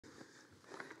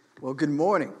Well, good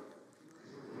morning.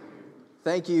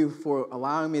 Thank you for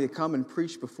allowing me to come and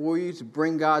preach before you, to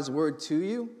bring God's word to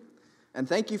you. And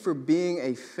thank you for being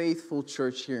a faithful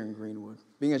church here in Greenwood.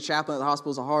 Being a chaplain at the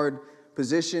hospital is a hard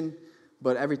position,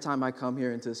 but every time I come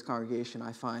here into this congregation,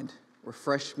 I find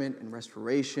refreshment and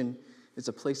restoration. It's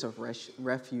a place of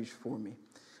refuge for me.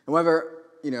 And whether,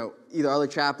 either other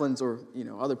chaplains or,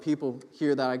 other people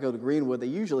here that I go to Greenwood, they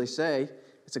usually say,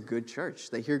 it's a good church.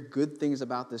 They hear good things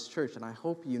about this church, and I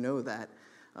hope you know that,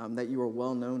 that you are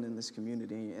well known in this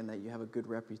community and that you have a good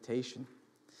reputation.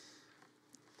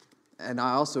 And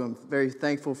I also am very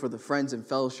thankful for the friends and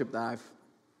fellowship that I've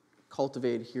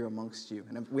cultivated here amongst you.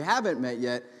 And if we haven't met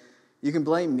yet, you can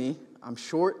blame me. I'm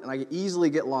short, and I easily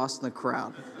get lost in the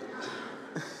crowd.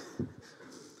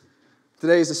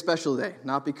 Today is a special day,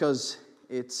 not because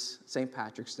it's St.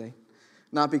 Patrick's Day,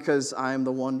 not because I am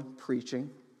the one preaching,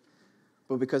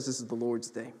 but because this is the Lord's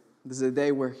day. This is a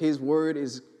day where His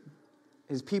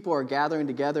people are gathering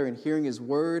together and hearing His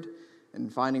word and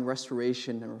finding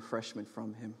restoration and refreshment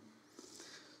from Him.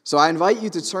 So I invite you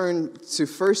to turn to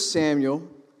 1 Samuel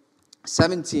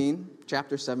 17,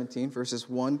 chapter 17, verses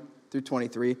 1 through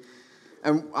 23.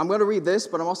 And I'm going to read this,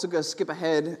 but I'm also going to skip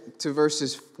ahead to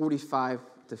verses 45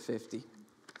 to 50.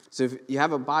 So if you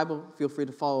have a Bible, feel free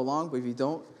to follow along, but if you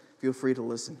don't, feel free to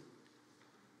listen.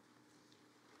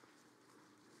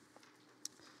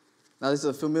 Now, this is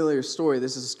a familiar story.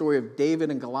 This is a story of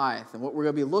David and Goliath. And what we're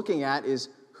going to be looking at is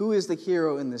who is the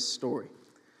hero in this story?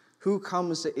 Who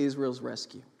comes to Israel's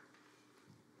rescue?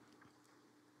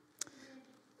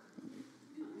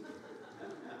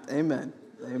 Amen.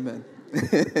 Amen.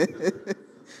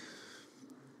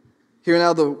 Hear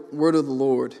now the word of the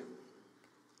Lord.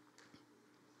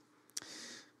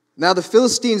 Now the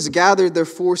Philistines gathered their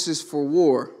forces for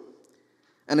war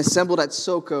and assembled at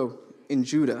Soko in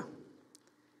Judah.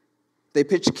 They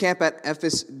pitched camp at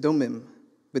Ephes-Domim,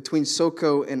 between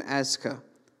Soko and Azekah.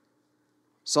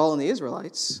 Saul and the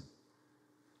Israelites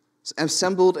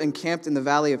assembled and camped in the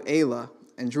valley of Elah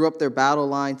and drew up their battle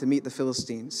line to meet the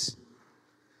Philistines.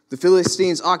 The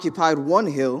Philistines occupied one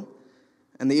hill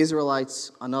and the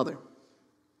Israelites another,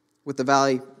 with the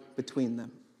valley between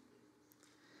them.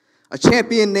 A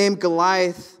champion named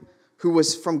Goliath, who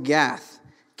was from Gath,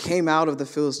 came out of the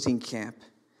Philistine camp.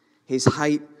 His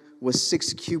height was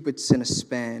 6 cubits and a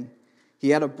span. He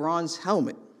had a bronze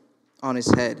helmet on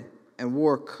his head and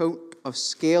wore a coat of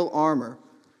scale armor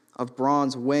of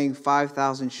bronze weighing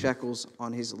 5,000 shekels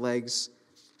on his legs.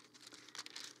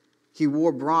 He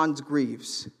wore bronze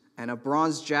greaves, and a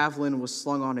bronze javelin was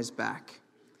slung on his back.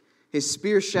 His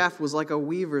spear shaft was like a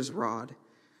weaver's rod,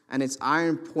 and its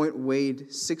iron point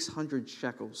weighed 600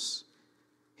 shekels.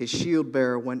 His shield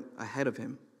bearer went ahead of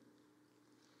him.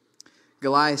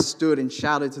 Goliath stood and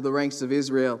shouted to the ranks of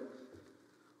Israel,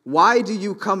 "Why do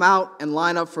you come out and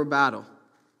line up for battle?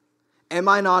 Am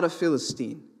I not a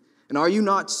Philistine? And are you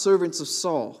not servants of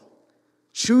Saul?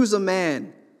 Choose a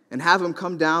man and have him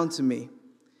come down to me.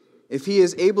 If he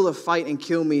is able to fight and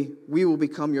kill me, we will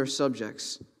become your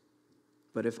subjects.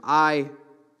 But if I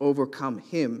overcome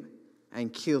him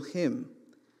and kill him,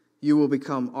 you will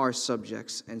become our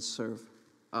subjects and serve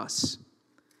us."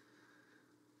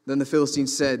 Then the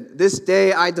Philistines said, "This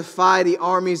day I defy the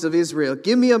armies of Israel.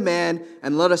 Give me a man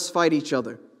and let us fight each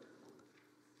other."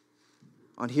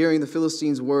 On hearing the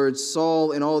Philistines' words,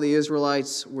 Saul and all the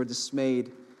Israelites were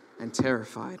dismayed and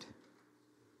terrified.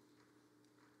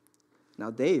 Now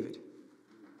David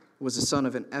was the son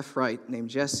of an Ephraite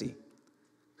named Jesse,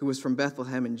 who was from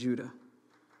Bethlehem in Judah.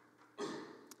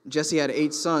 Jesse had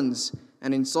 8 sons,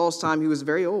 and in Saul's time he was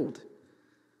very old.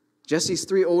 Jesse's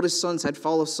 3 oldest sons had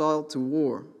followed Saul to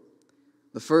war.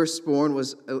 The firstborn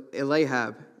was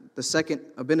Eliab, the second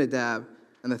Abinadab,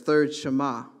 and the third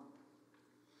Shammah.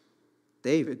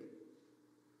 David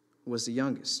was the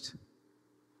youngest.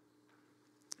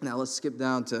 Now let's skip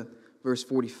down to verse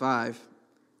 45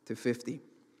 to 50.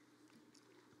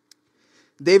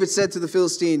 David said to the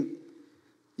Philistine,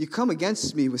 "You come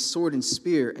against me with sword and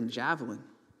spear and javelin,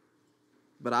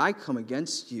 but I come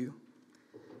against you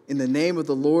in the name of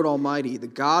the Lord Almighty, the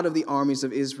God of the armies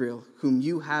of Israel, whom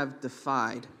you have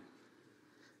defied.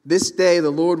 This day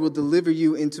the Lord will deliver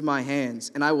you into my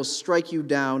hands, and I will strike you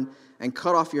down and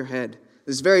cut off your head.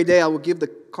 This very day I will give the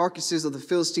carcasses of the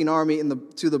Philistine army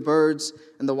to the birds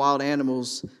and the wild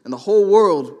animals, and the whole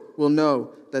world will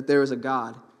know that there is a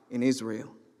God in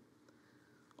Israel.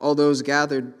 All those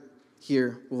gathered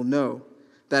here will know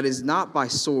that it is not by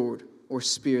sword or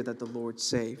spear that the Lord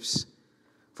saves.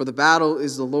 For the battle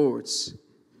is the Lord's,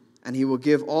 and he will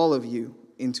give all of you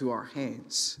into our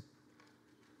hands."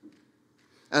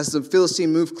 As the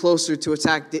Philistine moved closer to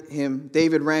attack him,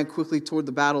 David ran quickly toward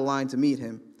the battle line to meet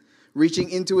him. Reaching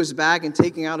into his bag and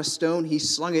taking out a stone, he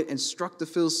slung it and struck the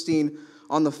Philistine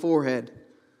on the forehead.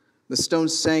 The stone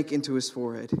sank into his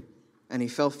forehead, and he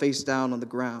fell face down on the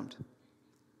ground.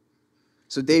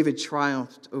 So David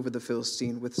triumphed over the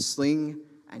Philistine with sling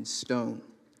and stone.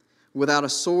 Without a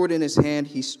sword in his hand,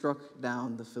 he struck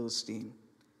down the Philistine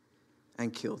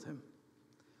and killed him.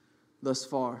 Thus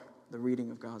far, the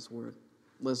reading of God's word.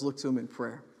 Let's look to him in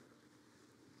prayer.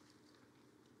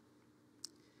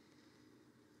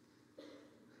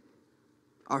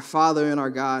 Our Father and our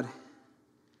God,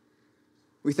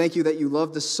 we thank you that you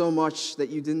loved us so much that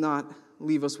you did not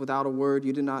leave us without a word.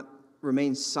 You did not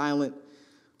remain silent.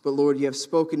 But Lord, you have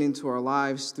spoken into our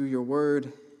lives through your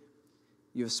word.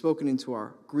 You have spoken into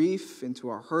our grief, into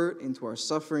our hurt, into our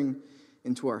suffering,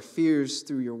 into our fears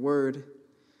through your word.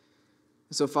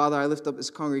 And so, Father, I lift up this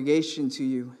congregation to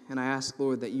you, and I ask,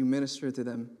 Lord, that you minister to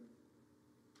them.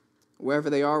 Wherever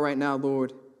they are right now,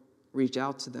 Lord, reach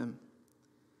out to them.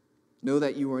 Know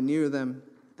that you are near them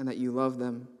and that you love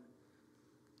them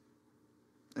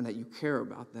and that you care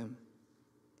about them.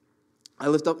 I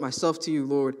lift up myself to you,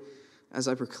 Lord, as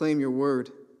I proclaim your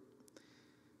word.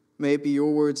 May it be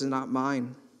your words and not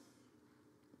mine.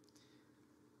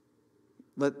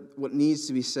 Let what needs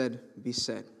to be said be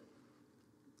said.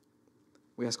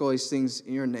 We ask all these things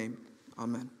in your name.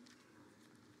 Amen.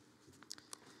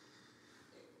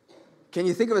 Can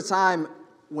you think of a time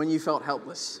when you felt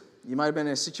helpless? You might have been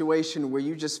in a situation where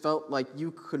you just felt like you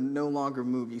could no longer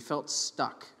move. You felt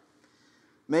stuck.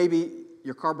 Maybe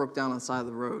your car broke down on the side of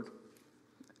the road,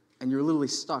 and you're literally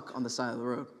stuck on the side of the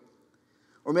road.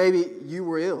 Or maybe you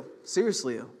were ill,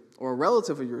 seriously ill, or a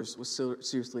relative of yours was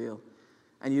seriously ill,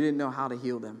 and you didn't know how to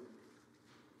heal them.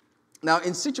 Now,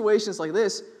 in situations like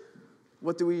this,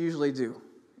 what do we usually do?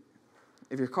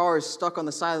 If your car is stuck on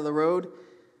the side of the road,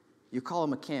 you call a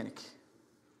mechanic,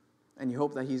 and you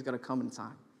hope that he's going to come in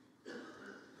time.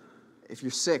 If you're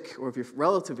sick, or if your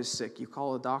relative is sick, you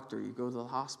call a doctor, you go to the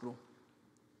hospital.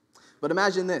 But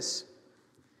imagine this.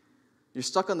 You're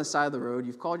stuck on the side of the road,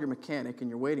 you've called your mechanic, and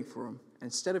you're waiting for him. And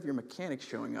instead of your mechanic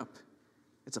showing up,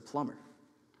 it's a plumber.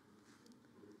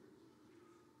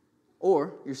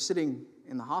 Or you're sitting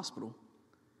in the hospital,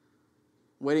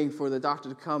 waiting for the doctor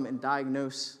to come and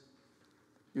diagnose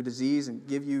your disease and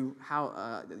give you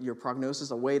your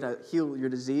prognosis, a way to heal your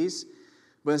disease.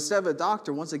 But instead of a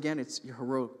doctor, once again, it's your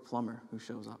heroic plumber who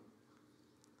shows up.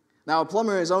 Now, a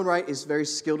plumber in his own right is very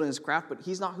skilled in his craft, but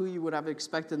he's not who you would have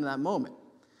expected in that moment.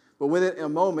 But within a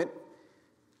moment,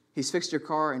 he's fixed your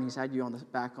car and he's had you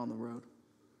back on the road.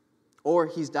 Or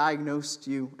he's diagnosed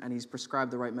you and he's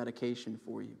prescribed the right medication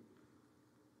for you.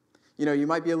 You know, you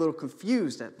might be a little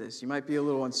confused at this. You might be a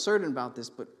little uncertain about this,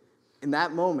 but in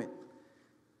that moment,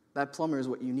 that plumber is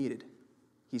what you needed.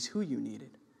 He's who you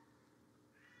needed.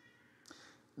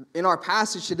 In our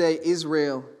passage today,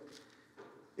 Israel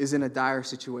is in a dire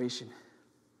situation.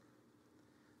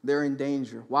 They're in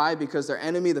danger. Why? Because their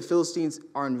enemy, the Philistines,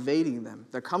 are invading them.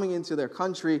 They're coming into their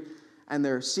country and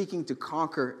they're seeking to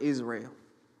conquer Israel.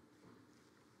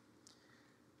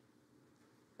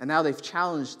 And now they've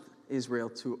challenged Israel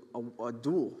to a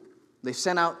duel. They've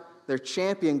sent out their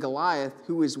champion, Goliath,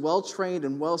 who is well-trained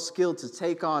and well-skilled to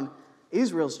take on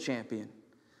Israel's champion.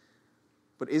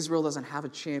 But Israel doesn't have a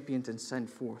champion to send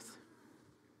forth.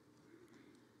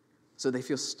 So they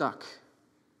feel stuck.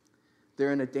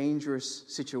 They're in a dangerous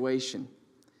situation.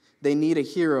 They need a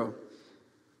hero.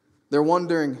 They're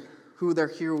wondering who their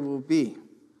hero will be.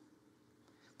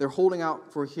 They're holding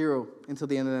out for a hero until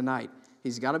the end of the night.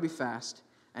 He's got to be fast,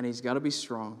 and he's got to be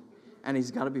strong, and he's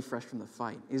got to be fresh from the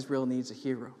fight. Israel needs a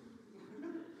hero.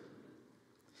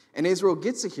 And Israel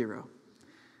gets a hero.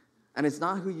 And it's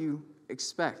not who you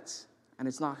expect, and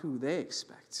it's not who they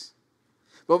expect.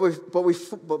 But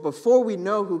before we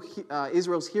know who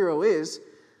Israel's hero is,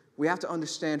 we have to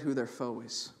understand who their foe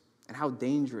is and how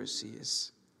dangerous he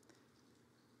is.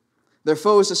 Their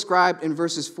foe is described in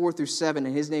verses 4 through 7,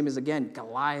 and his name is, again,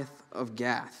 Goliath of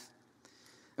Gath.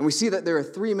 And we see that there are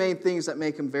three main things that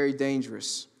make him very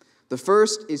dangerous. The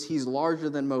first is he's larger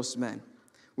than most men.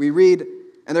 We read,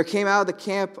 "And there came out of the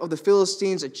camp of the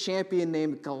Philistines a champion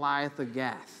named Goliath of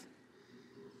Gath,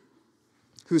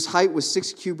 whose height was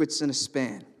 6 cubits and a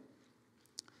span."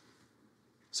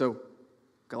 So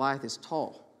Goliath is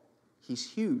tall. He's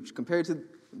huge. Compared to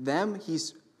them,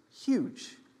 he's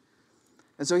huge.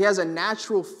 And so he has a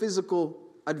natural physical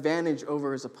advantage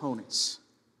over his opponents.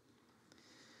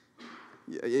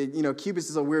 You know, cubits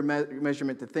is a weird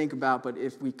measurement to think about, but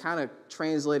if we kind of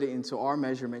translate it into our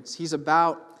measurements, he's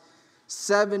about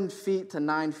 7 feet to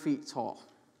 9 feet tall.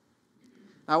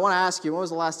 Now, I want to ask you, when was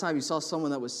the last time you saw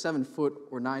someone that was 7 foot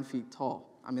or 9 feet tall?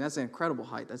 I mean, that's an incredible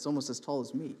height. That's almost as tall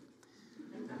as me.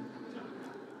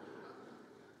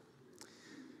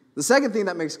 The second thing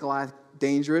that makes Goliath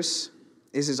dangerous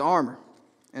is his armor.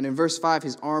 And in verse 5,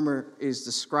 his armor is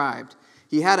described.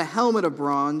 He had a helmet of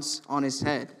bronze on his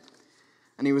head,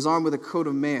 and he was armed with a coat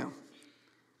of mail.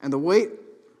 And the weight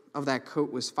of that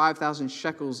coat was 5,000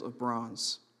 shekels of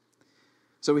bronze.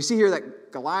 So we see here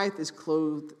that Goliath is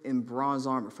clothed in bronze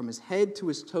armor. From his head to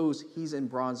his toes, he's in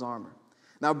bronze armor.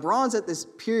 Now, bronze at this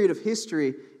period of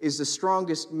history is the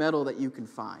strongest metal that you can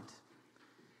find.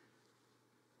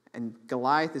 And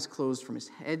Goliath is clothed from his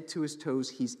head to his toes.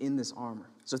 He's in this armor.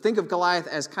 So think of Goliath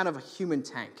as kind of a human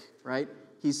tank, right?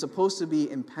 He's supposed to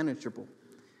be impenetrable.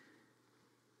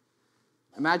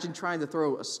 Imagine trying to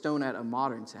throw a stone at a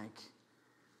modern tank.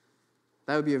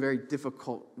 That would be a very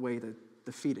difficult way to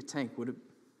defeat a tank, wouldn't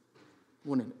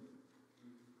it?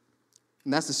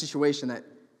 And that's the situation that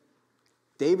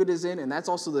David is in, and that's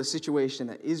also the situation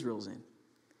that Israel's in.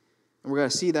 And we're going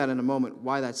to see that in a moment,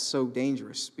 why that's so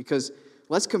dangerous. Because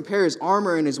let's compare his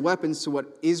armor and his weapons to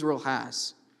what Israel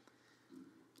has.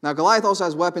 Now, Goliath also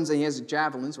has weapons, and he has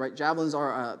javelins, right? Javelins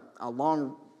are a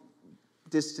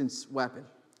long-distance weapon,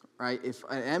 right? If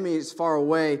an enemy is far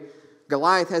away,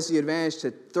 Goliath has the advantage to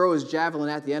throw his javelin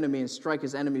at the enemy and strike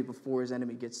his enemy before his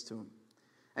enemy gets to him.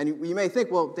 And you may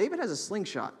think, well, David has a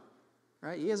slingshot,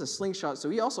 right? He has a slingshot, so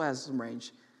he also has some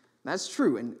range. That's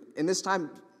true. And in this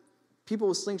time, people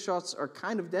with slingshots are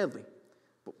kind of deadly.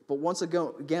 But once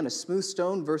again, a smooth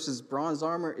stone versus bronze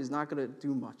armor is not going to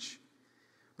do much.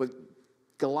 But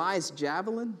Goliath's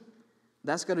javelin,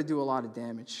 that's going to do a lot of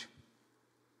damage.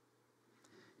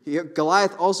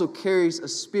 Goliath also carries a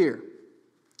spear.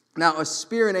 Now, a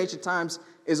spear in ancient times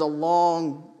is a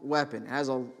long weapon. It has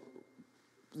a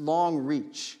long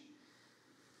reach.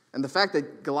 And the fact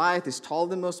that Goliath is taller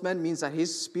than most men means that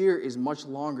his spear is much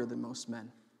longer than most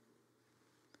men.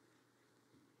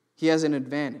 He has an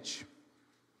advantage.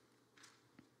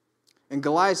 And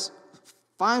Goliath's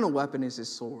final weapon is his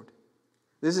sword.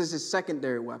 This is his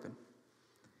secondary weapon.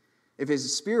 If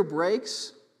his spear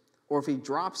breaks, or if he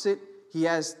drops it, he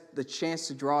has the chance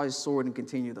to draw his sword and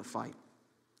continue the fight.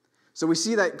 So we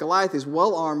see that Goliath is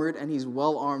well armored, and he's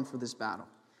well armed for this battle.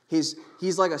 He's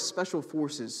like a special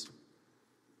forces,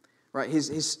 right?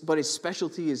 But his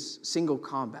specialty is single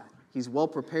combat. He's well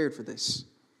prepared for this.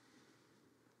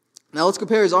 Now let's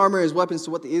compare his armor and his weapons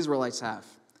to what the Israelites have.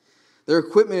 Their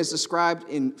equipment is described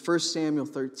in 1 Samuel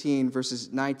 13,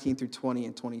 verses 19 through 20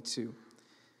 and 22.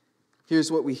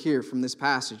 Here's what we hear from this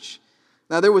passage.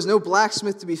 Now there was no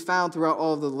blacksmith to be found throughout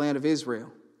all of the land of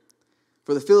Israel.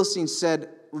 For the Philistines said,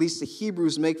 lest the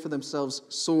Hebrews make for themselves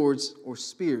swords or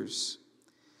spears.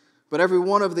 But every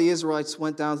one of the Israelites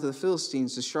went down to the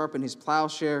Philistines to sharpen his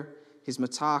plowshare, his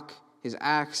mattock, his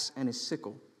axe, and his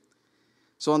sickle.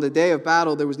 So on the day of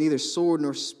battle there was neither sword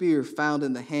nor spear found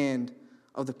in the hand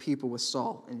of the people with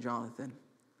Saul and Jonathan.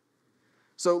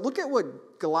 So look at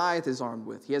what Goliath is armed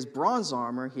with. He has bronze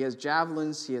armor, he has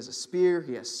javelins, he has a spear,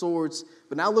 he has swords.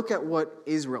 But now look at what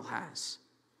Israel has.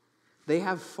 They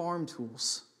have farm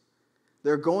tools.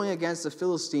 They're going against the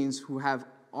Philistines who have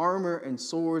armor and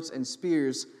swords and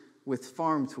spears with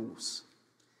farm tools.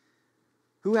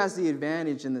 Who has the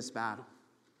advantage in this battle?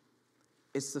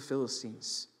 It's the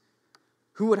Philistines.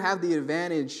 Who would have the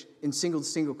advantage in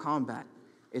single combat?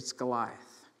 It's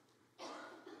Goliath.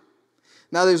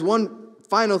 Now there's one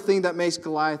final thing that makes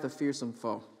Goliath a fearsome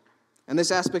foe. And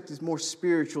this aspect is more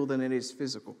spiritual than it is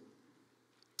physical.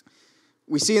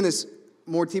 We see in this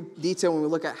more detail when we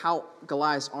look at how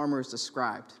Goliath's armor is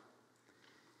described.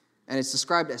 And it's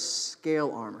described as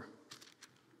scale armor.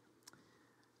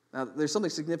 Now, there's something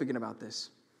significant about this.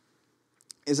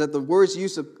 Is that the words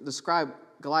used to describe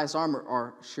Goliath's armor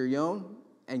are shirion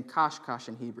and kashkash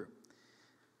in Hebrew.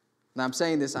 Now, I'm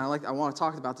saying this, and I want to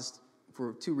talk about this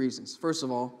for two reasons. First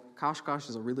of all, kashkash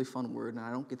is a really fun word, and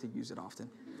I don't get to use it often.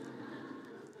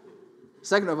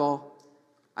 Second of all,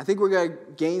 I think we're going to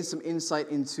gain some insight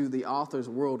into the author's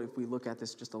world if we look at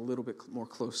this just a little bit more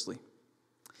closely.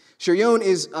 Shirion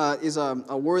is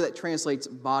a word that translates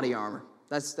body armor.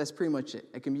 That's pretty much it.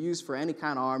 It can be used for any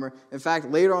kind of armor. In fact,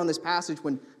 later on in this passage,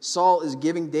 when Saul is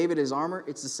giving David his armor,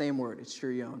 it's the same word. It's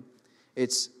shirion.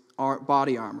 It's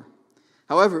body armor.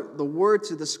 However, the word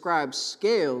to describe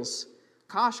scales,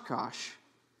 kashkash,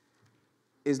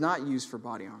 is not used for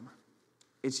body armor.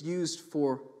 It's used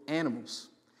for animals.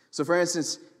 So, for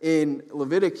instance, in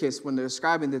Leviticus, when they're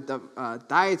describing the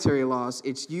dietary laws,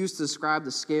 it's used to describe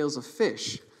the scales of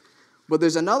fish. But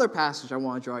there's another passage I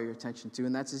want to draw your attention to,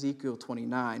 and that's Ezekiel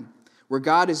 29, where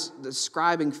God is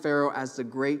describing Pharaoh as the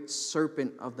great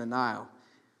serpent of the Nile.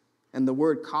 And the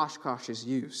word koshkosh is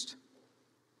used.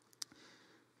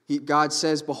 God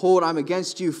says, "Behold, I'm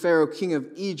against you, Pharaoh, king of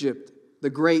Egypt, the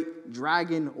great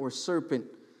dragon or serpent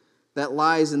that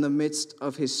lies in the midst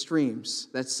of his streams,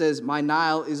 that says, my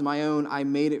Nile is my own, I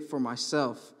made it for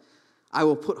myself. I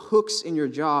will put hooks in your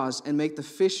jaws and make the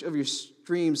fish of your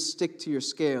streams stick to your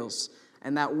scales."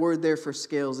 And that word there for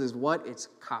scales is what? It's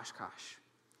koshkosh.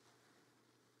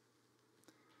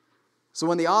 So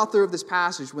when the author of this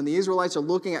passage, when the Israelites are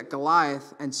looking at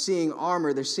Goliath and seeing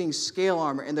armor, they're seeing scale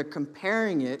armor, and they're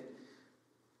comparing it,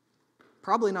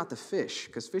 probably not to fish,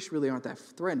 because fish really aren't that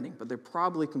threatening, but they're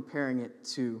probably comparing it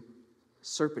to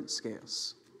serpent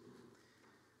scales.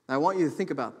 Now, I want you to think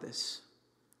about this.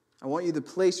 I want you to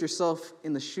place yourself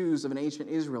in the shoes of an ancient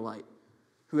Israelite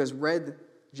who has read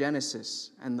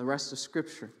Genesis and the rest of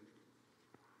Scripture.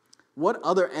 What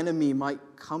other enemy might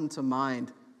come to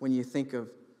mind when you think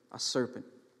of a serpent?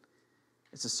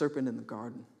 It's a serpent in the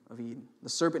Garden of Eden. The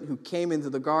serpent who came into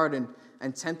the garden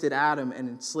and tempted Adam and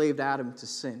enslaved Adam to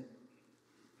sin.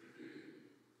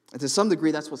 And to some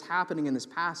degree, that's what's happening in this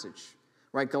passage.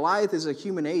 Right? Goliath is a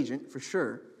human agent, for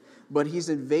sure, but he's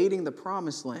invading the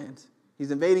promised land.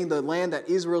 He's invading the land that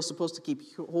Israel's supposed to keep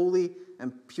holy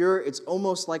and pure. It's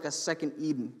almost like a second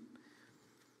Eden.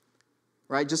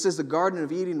 Right? Just as the Garden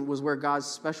of Eden was where God's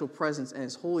special presence and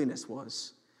his holiness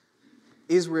was,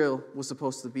 Israel was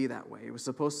supposed to be that way. It was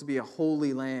supposed to be a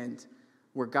holy land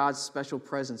where God's special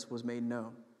presence was made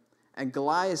known. And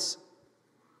Goliath's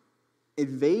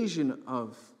invasion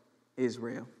of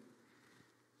Israel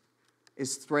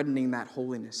is threatening that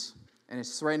holiness, and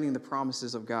it's threatening the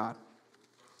promises of God.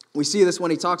 We see this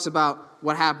when he talks about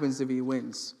what happens if he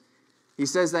wins. He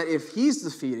says that if he's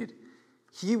defeated,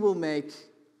 he will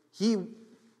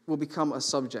become a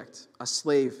subject, a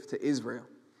slave to Israel.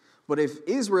 But if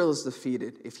Israel is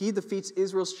defeated, if he defeats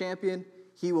Israel's champion,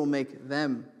 he will make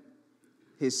them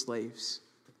his slaves.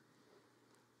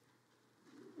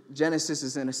 Genesis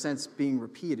is, in a sense, being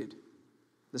repeated.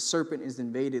 The serpent is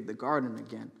invaded the garden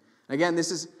again. Again,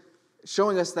 this is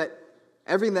showing us that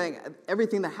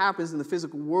everything that happens in the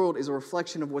physical world is a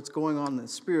reflection of what's going on in the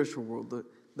spiritual world.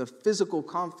 The physical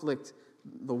conflict,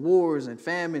 the wars and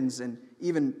famines, and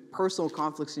even personal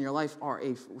conflicts in your life are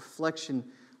a reflection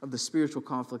of the spiritual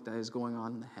conflict that is going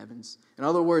on in the heavens. In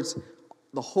other words,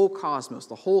 the whole cosmos,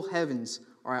 the whole heavens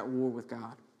are at war with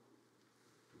God.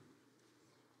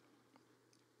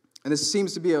 And this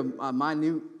seems to be a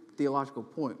minute theological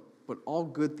point, but all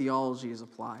good theology is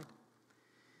applied.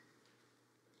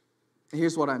 And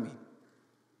here's what I mean.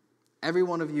 Every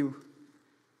one of you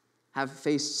have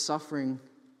faced suffering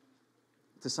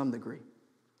to some degree.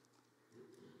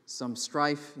 Some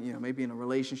strife, maybe in a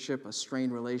relationship, a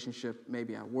strained relationship,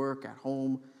 maybe at work, at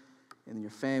home, in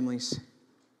your families.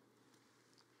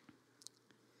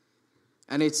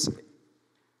 And it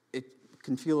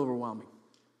can feel overwhelming,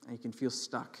 and you can feel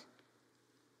stuck.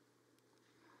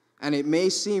 And it may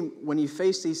seem, when you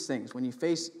face these things, when you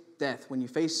face death, when you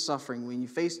face suffering, when you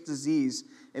face disease,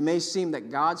 it may seem that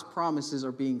God's promises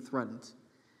are being threatened.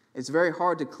 It's very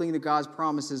hard to cling to God's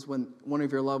promises when one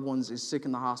of your loved ones is sick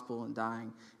in the hospital and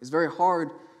dying. It's very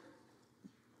hard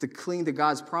to cling to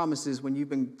God's promises when you've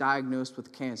been diagnosed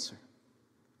with cancer.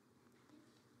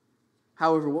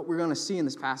 However, what we're going to see in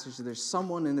this passage is there's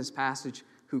someone in this passage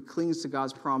who clings to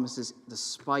God's promises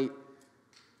despite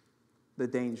the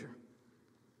danger,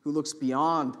 who looks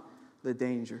beyond the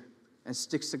danger and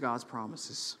sticks to God's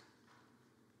promises.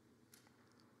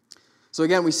 So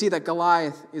again, we see that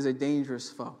Goliath is a dangerous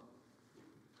foe.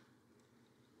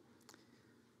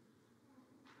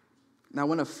 Now,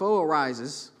 when a foe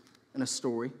arises in a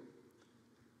story,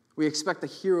 we expect the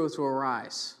hero to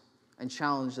arise and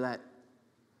challenge that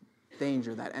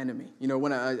danger, that enemy.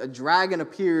 When a dragon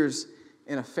appears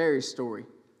in a fairy story,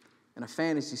 in a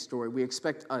fantasy story, we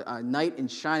expect a knight in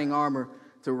shining armor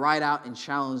to ride out and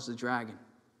challenge the dragon.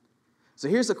 So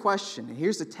here's the question, and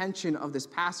here's the tension of this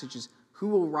passage is, who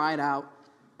will ride out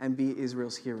and be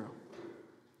Israel's hero?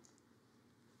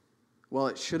 Well,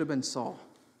 it should have been Saul.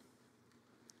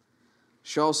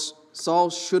 Saul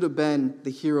should have been the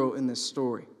hero in this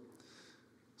story.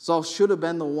 Saul should have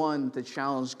been the one to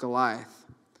challenge Goliath.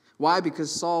 Why?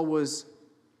 Because Saul was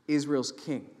Israel's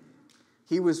king.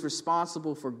 He was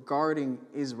responsible for guarding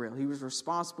Israel. He was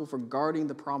responsible for guarding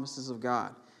the promises of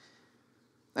God.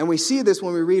 And we see this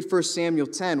when we read 1 Samuel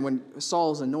 10, when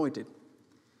Saul is anointed.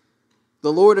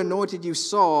 The Lord anointed you,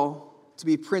 Saul, to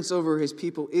be prince over his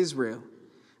people Israel.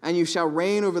 And you shall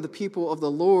reign over the people of the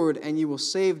Lord, and you will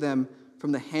save them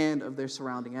from the hand of their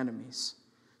surrounding enemies.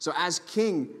 So as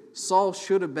king, Saul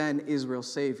should have been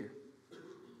Israel's savior.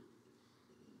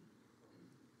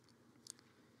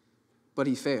 but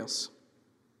he fails.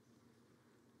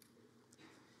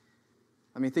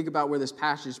 I mean, think about where this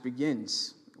passage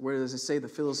begins. Where does it say the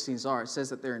Philistines are? It says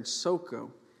that they're in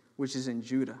Soko, which is in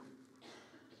Judah.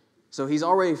 So he's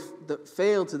already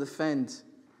failed to defend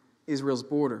Israel's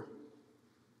border.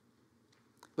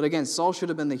 But again, Saul should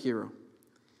have been the hero.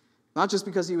 Not just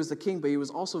because he was the king, but he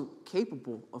was also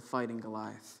capable of fighting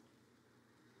Goliath.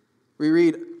 We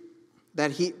read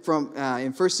that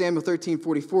in 1 Samuel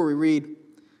 13:44, we read,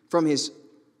 from his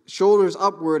shoulders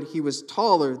upward, he was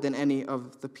taller than any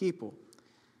of the people.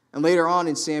 And later on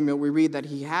in Samuel, we read that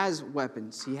he has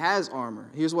weapons, he has armor.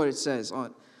 Here's what it says.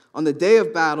 On the day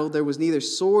of battle, there was neither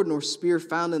sword nor spear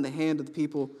found in the hand of the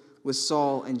people with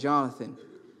Saul and Jonathan.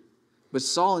 But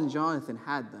Saul and Jonathan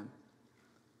had them.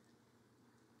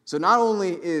 So not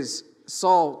only is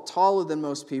Saul taller than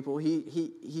most people,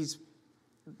 he's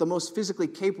the most physically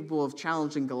capable of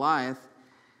challenging Goliath.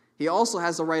 He also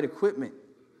has the right equipment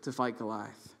to fight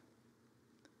Goliath.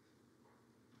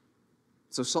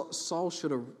 So Saul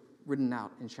should have ridden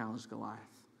out and challenged Goliath.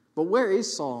 But where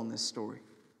is Saul in this story?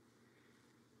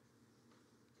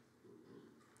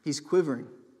 He's quivering.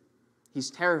 He's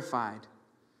terrified.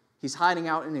 He's hiding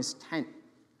out in his tent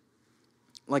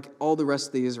like all the rest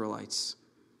of the Israelites.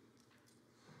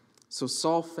 So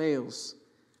Saul fails.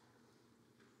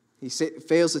 He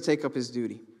fails to take up his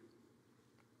duty.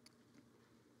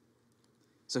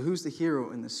 So who's the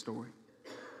hero in this story?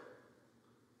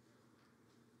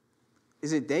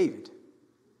 Is it David?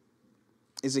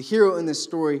 Is the hero in this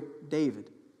story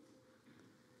David?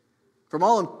 From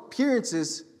all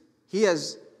appearances, he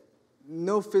has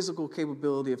no physical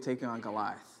capability of taking on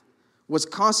Goliath. What's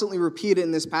constantly repeated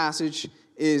in this passage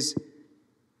is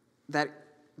that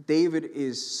David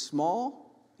is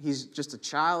small, he's just a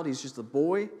child, he's just a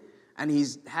boy, and he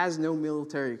has no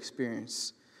military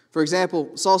experience. For example,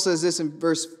 Saul says this in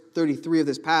verse 33 of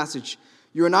this passage,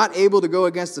 "You are not able to go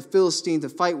against the Philistine to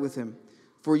fight with him,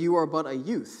 for you are but a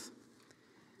youth."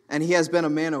 And he has been a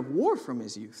man of war from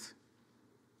his youth.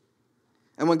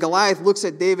 And when Goliath looks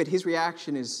at David, his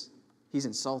reaction is he's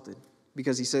insulted,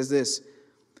 because he says this,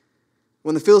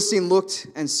 "When the Philistine looked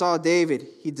and saw David,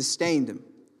 he disdained him,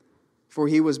 for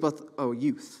he was but a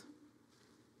youth."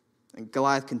 And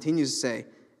Goliath continues to say,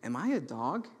 "Am I a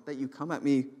dog that you come at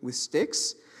me with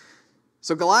sticks?"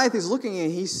 So Goliath is looking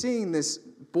and he's seeing this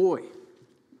boy,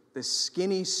 this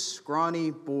skinny,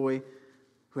 scrawny boy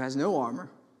who has no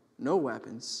armor, no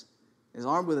weapons, is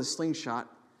armed with a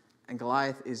slingshot, and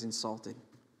Goliath is insulted.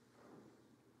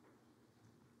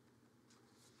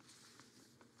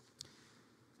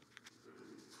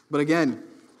 But again,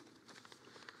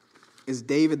 is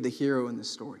David the hero in this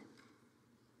story?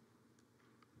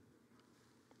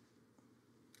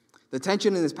 The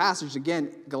tension in this passage,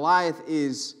 again, Goliath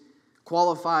is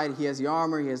qualified, he has the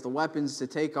armor, he has the weapons to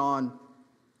take on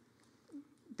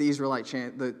the Israelite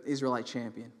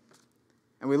champion.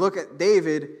 And we look at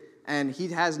David, and he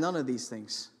has none of these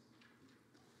things.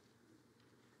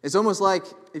 It's almost like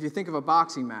if you think of a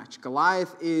boxing match.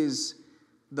 Goliath is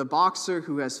the boxer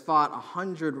who has fought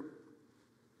 100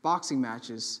 boxing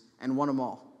matches and won them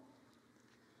all,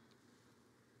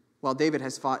 while David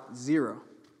has fought 0,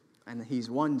 and he's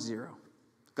won 0.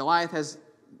 Goliath has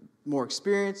more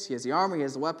experience, he has the armor, he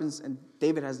has the weapons, and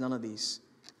David has none of these.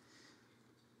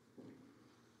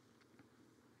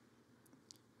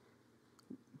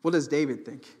 What does David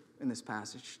think in this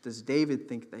passage? Does David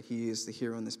think that he is the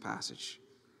hero in this passage?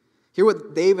 Hear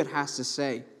what David has to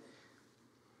say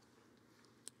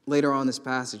later on in this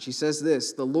passage. He says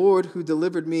this, "The Lord who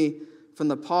delivered me from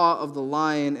the paw of the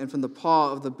lion and from the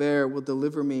paw of the bear will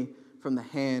deliver me from the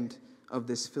hand of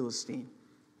this Philistine."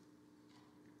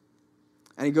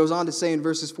 And he goes on to say in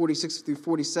verses 46 through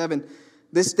 47,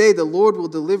 "This day the Lord will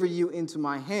deliver you into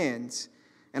my hands,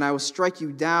 and I will strike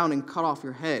you down and cut off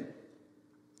your head.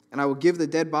 And I will give the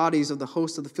dead bodies of the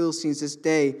host of the Philistines this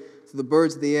day to the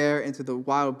birds of the air and to the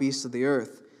wild beasts of the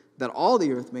earth, that all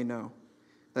the earth may know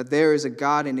that there is a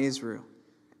God in Israel,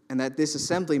 and that this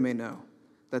assembly may know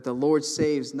that the Lord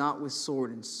saves not with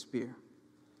sword and spear."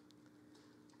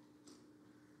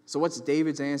 So what's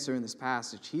David's answer in this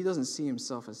passage? He doesn't see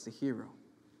himself as the hero.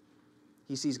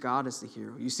 He sees God as the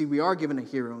hero. You see, we are given a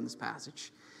hero in this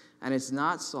passage, and it's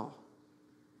not Saul,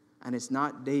 and it's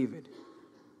not David.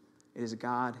 It is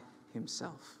God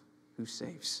himself who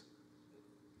saves.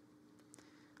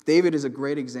 David is a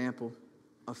great example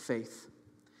of faith.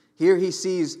 Here he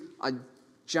sees a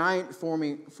giant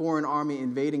foreign army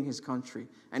invading his country,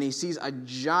 and he sees a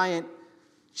giant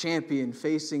champion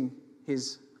facing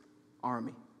his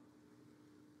army.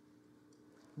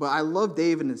 But I love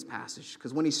David in this passage,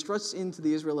 because when he struts into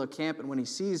the Israelite camp and when he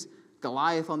sees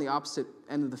Goliath on the opposite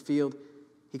end of the field,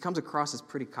 he comes across as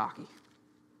pretty cocky.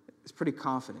 He's pretty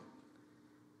confident.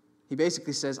 He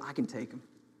basically says, I can take him.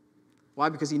 Why?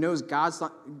 Because he knows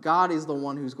God is the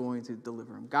one who's going to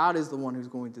deliver him. God is the one who's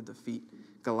going to defeat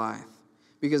Goliath.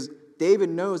 Because David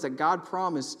knows that God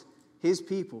promised his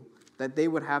people that they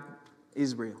would have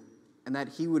Israel and that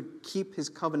he would keep his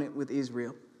covenant with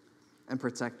Israel and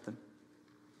protect them.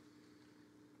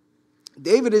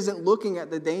 David isn't looking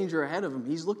at the danger ahead of him.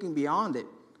 He's looking beyond it.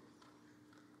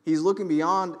 He's looking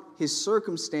beyond his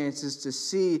circumstances to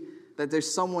see that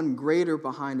there's someone greater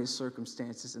behind his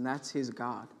circumstances, and that's his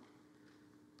God.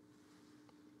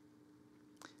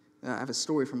 I have a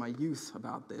story from my youth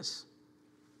about this.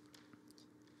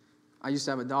 I used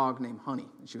to have a dog named Honey.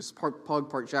 She was part pug,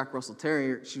 part Jack Russell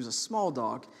Terrier. She was a small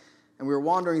dog, and we were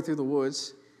wandering through the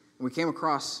woods, and we came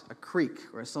across a creek,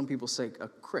 or as some people say, a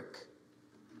crick.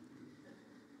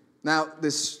 Now,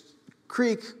 this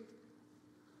creek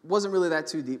wasn't really that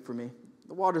too deep for me.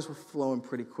 The waters were flowing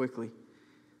pretty quickly,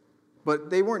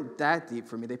 but they weren't that deep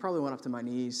for me. They probably went up to my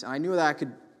knees, and I knew that I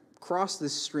could cross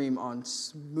this stream on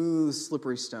smooth,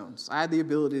 slippery stones. I had the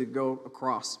ability to go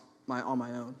across on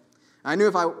my own. I knew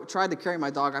if I tried to carry my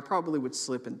dog, I probably would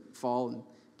slip and fall and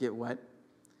get wet.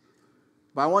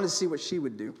 But I wanted to see what she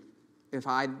would do if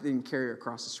I didn't carry her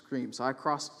across the stream. So I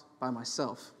crossed by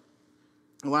myself.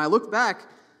 And when I looked back,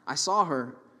 I saw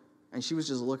her, and she was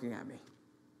just looking at me.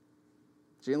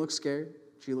 She didn't look scared.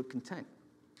 She looked content.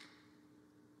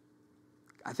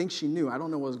 I think she knew. I don't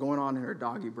know what was going on in her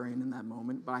doggy brain in that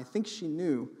moment, but I think she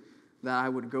knew that I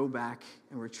would go back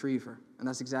and retrieve her. And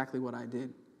that's exactly what I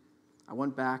did. I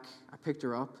went back, I picked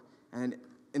her up, and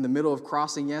in the middle of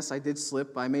crossing, yes, I did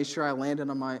slip, but I made sure I landed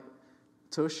on my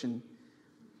tush and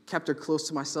kept her close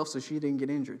to myself so she didn't get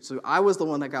injured. So I was the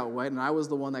one that got wet, and I was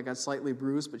the one that got slightly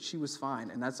bruised, but she was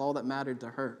fine, and that's all that mattered to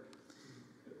her.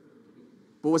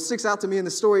 But what sticks out to me in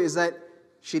the story is that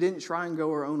she didn't try and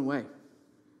go her own way.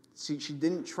 She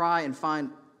didn't try and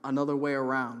find another way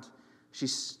around. She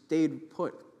stayed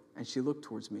put, and she looked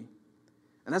towards me.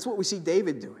 And that's what we see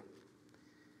David doing.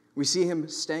 We see him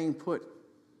staying put.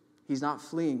 He's not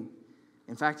fleeing.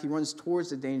 In fact, he runs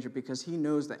towards the danger because he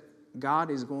knows that God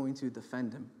is going to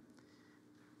defend him.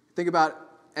 Think about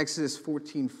Exodus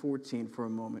 14:14 for a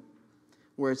moment,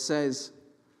 where it says,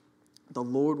 "The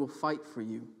Lord will fight for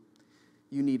you.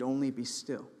 You need only be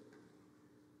still."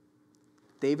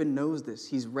 David knows this.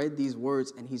 He's read these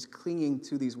words, and he's clinging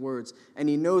to these words. And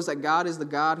he knows that God is the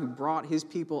God who brought his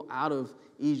people out of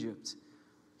Egypt.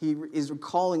 He is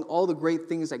recalling all the great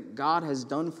things that God has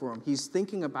done for him. He's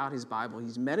thinking about his Bible.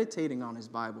 He's meditating on his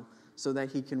Bible so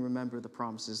that he can remember the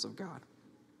promises of God.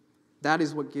 That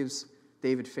is what gives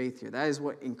David faith here. That is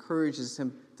what encourages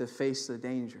him to face the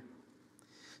danger.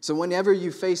 So whenever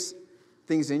you face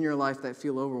things in your life that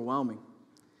feel overwhelming,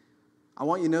 I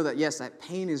want you to know that, yes, that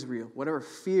pain is real. Whatever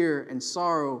fear and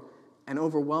sorrow and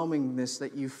overwhelmingness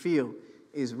that you feel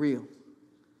is real.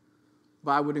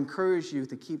 But I would encourage you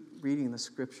to keep reading the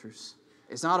Scriptures.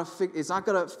 It's not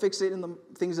going to fix it in the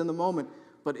things in the moment,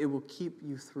 but it will keep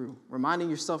you through. Reminding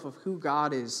yourself of who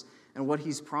God is and what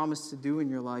he's promised to do in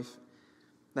your life,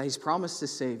 that he's promised to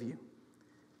save you.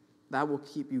 That will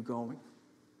keep you going.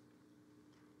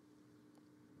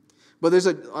 But there's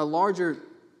a larger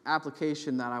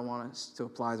application that I want us to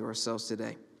apply to ourselves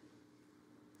today.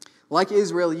 Like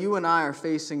Israel, you and I are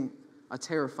facing a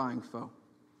terrifying foe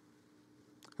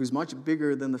who's much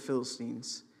bigger than the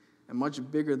Philistines and much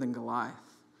bigger than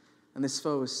Goliath. And this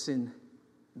foe is sin,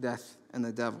 death, and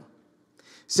the devil.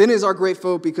 Sin is our great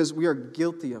foe because we are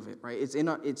guilty of it, right? It's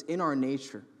in our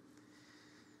nature.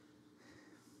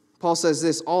 Paul says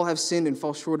this, "All have sinned and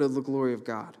fall short of the glory of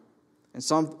God." And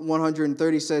Psalm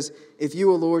 130 says, "If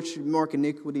you, O Lord, should mark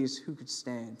iniquities, who could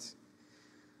stand?"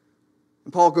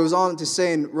 And Paul goes on to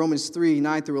say in Romans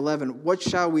 3:9-11, "What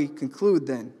shall we conclude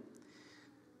then?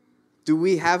 Do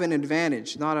we have an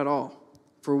advantage? Not at all.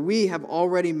 For we have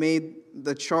already made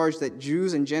the charge that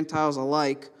Jews and Gentiles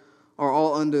alike are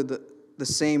all under the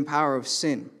same power of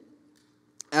sin.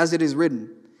 As it is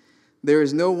written, there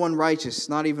is no one righteous,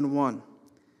 not even one.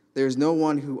 There is no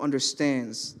one who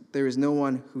understands. There is no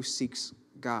one who seeks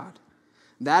God."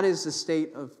 That is the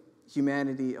state of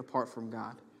humanity apart from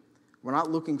God. We're not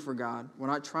looking for God. We're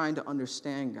not trying to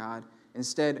understand God.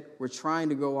 Instead, we're trying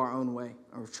to go our own way,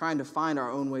 or we're trying to find our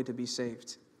own way to be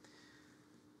saved.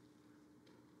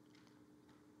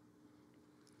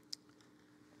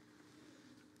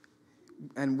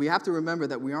 And we have to remember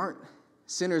that we aren't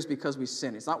sinners because we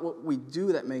sin. It's not what we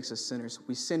do that makes us sinners.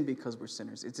 We sin because we're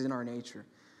sinners. It's in our nature.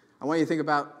 I want you to think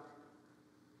about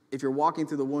if you're walking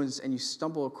through the woods and you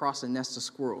stumble across a nest of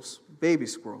squirrels, baby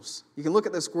squirrels. You can look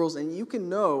at the squirrels and you can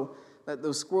know that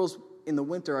those squirrels in the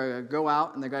winter are going to go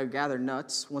out and they're going to gather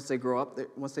nuts once they grow up.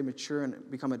 Once they mature and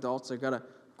become adults, they're going to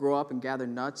grow up and gather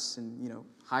nuts and,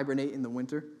 hibernate in the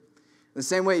winter. In the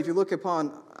same way, if you look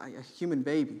upon a human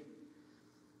baby,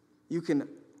 you can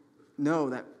know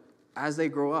that as they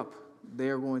grow up, they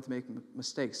are going to make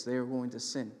mistakes. They are going to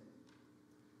sin.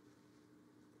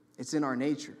 It's in our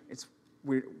nature.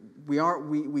 We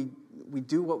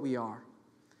do what we are.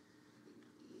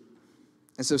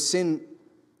 And so sin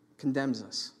condemns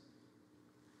us.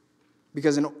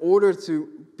 Because in order to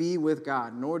be with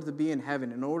God, in order to be in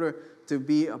heaven, in order to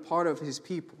be a part of his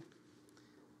people,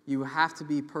 you have to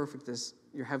be perfect as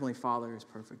your heavenly Father is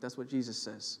perfect. That's what Jesus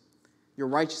says. Your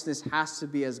righteousness has to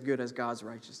be as good as God's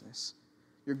righteousness.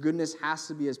 Your goodness has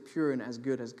to be as pure and as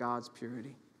good as God's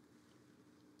purity.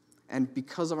 And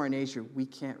because of our nature, we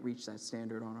can't reach that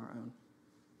standard on our own.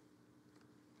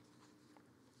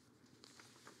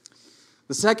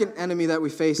 The second enemy that we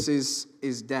face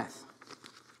is death.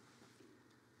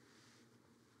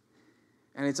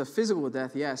 And it's a physical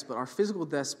death, yes, but our physical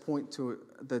deaths point to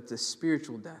the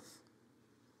spiritual death.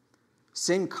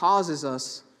 Sin causes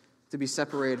us to be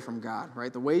separated from God,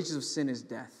 right? The wages of sin is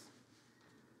death.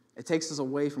 It takes us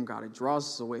away from God. It draws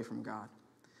us away from God.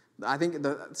 I think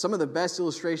some of the best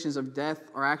illustrations of death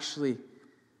are actually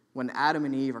when Adam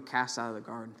and Eve are cast out of the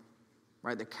garden,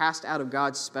 right? They're cast out of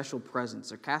God's special presence.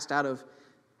 They're cast out of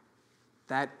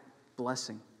that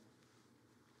blessing.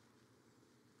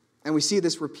 And we see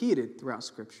this repeated throughout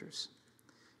Scriptures.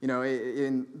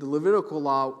 In the Levitical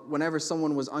law, whenever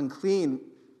someone was unclean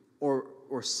or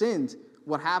sinned,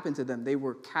 what happened to them? They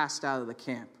were cast out of the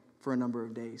camp for a number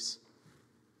of days.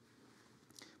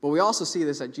 But we also see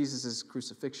this at Jesus'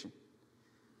 crucifixion.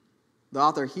 The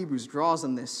author of Hebrews draws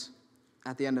on this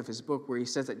at the end of his book, where he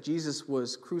says that Jesus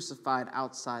was crucified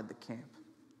outside the camp.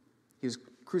 He was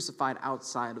crucified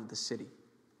outside of the city.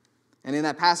 And in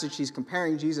that passage, he's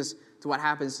comparing Jesus to what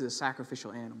happens to the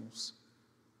sacrificial animals.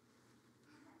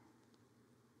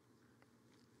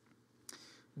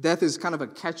 Death is kind of a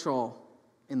catch-all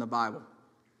in the Bible.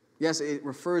 Yes, it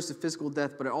refers to physical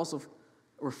death, but it also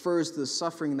refers to the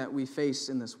suffering that we face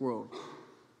in this world.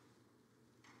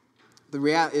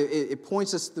 It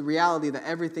points us to the reality that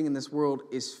everything in this world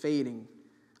is fading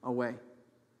away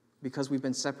because we've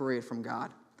been separated from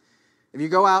God. If you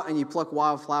go out and you pluck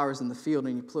wildflowers in the field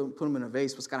and you put them in a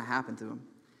vase, what's going to happen to them?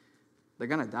 They're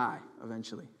going to die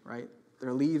eventually, right?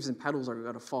 Their leaves and petals are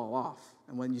going to fall off.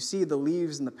 And when you see the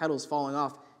leaves and the petals falling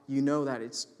off, you know that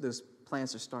those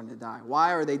plants are starting to die.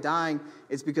 Why are they dying?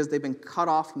 It's because they've been cut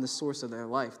off from the source of their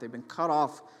life. They've been cut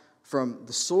off from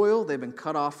the soil. They've been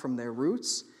cut off from their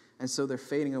roots. And so they're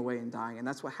fading away and dying. And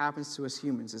that's what happens to us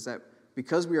humans, is that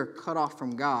because we are cut off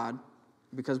from God,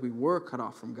 because we were cut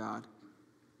off from God,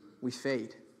 we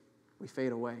fade. We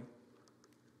fade away.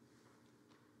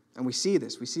 And we see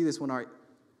this. We see this when our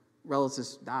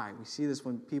relatives die. We see this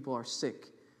when people are sick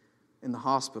in the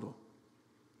hospital.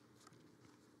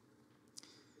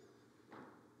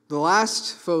 The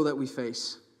last foe that we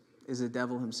face is the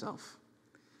devil himself.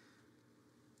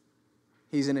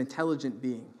 He's an intelligent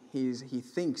being. He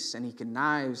thinks and he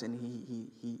connives and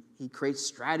he creates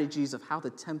strategies of how to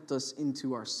tempt us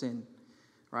into our sin,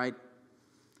 right?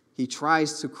 He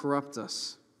tries to corrupt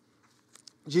us.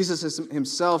 Jesus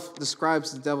himself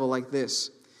describes the devil like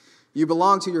this. You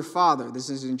belong to your father. This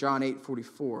is in John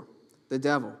 8:44. The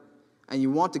devil. And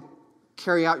you want to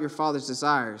carry out your father's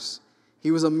desires.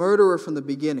 He was a murderer from the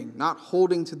beginning, not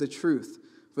holding to the truth,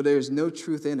 for there is no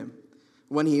truth in him.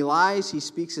 When he lies, he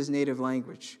speaks his native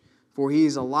language, for he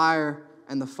is a liar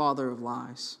and the father of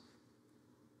lies.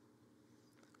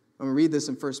 I'm going to read this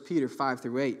in 1 Peter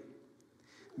 5-8.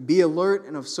 Be alert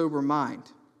and of sober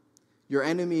mind. Your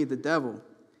enemy, the devil,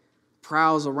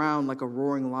 prowls around like a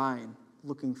roaring lion,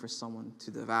 looking for someone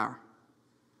to devour.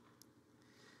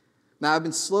 Now, I've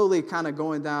been slowly kind of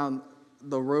going down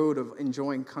the road of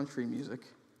enjoying country music.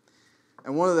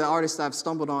 And one of the artists I've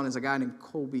stumbled on is a guy named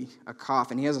Colby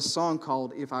Akoff, and he has a song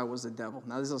called If I Was the Devil.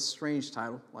 Now, this is a strange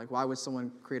title. Like, why would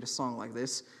someone create a song like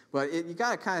this? But you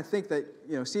got to kind of think that,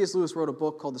 C.S. Lewis wrote a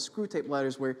book called The Screwtape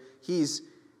Letters, where he's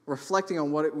reflecting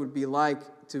on what it would be like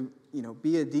to,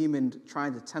 be a demon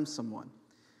trying to tempt someone.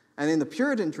 And in the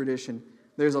Puritan tradition,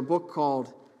 there's a book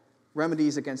called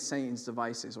Remedies Against Satan's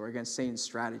Devices, or Against Satan's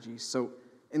Strategies. So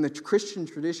in the Christian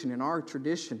tradition, in our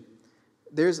tradition,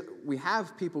 we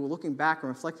have people looking back and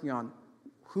reflecting on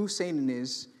who Satan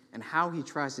is and how he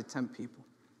tries to tempt people.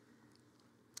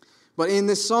 But in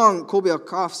this song, Colby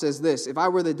Akoff says this: if I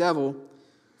were the devil,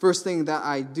 first thing that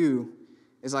I do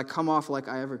is I come off like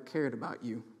I ever cared about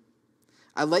you.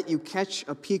 I let you catch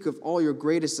a peek of all your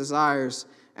greatest desires,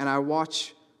 and I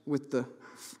watch with the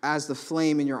as the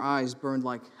flame in your eyes burned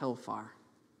like hellfire.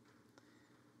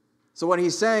 So what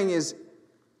he's saying is,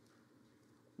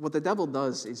 what the devil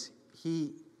does is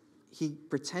he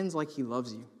pretends like he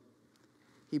loves you.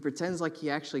 He pretends like he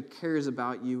actually cares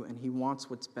about you and he wants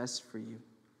what's best for you.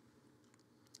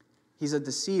 He's a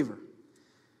deceiver.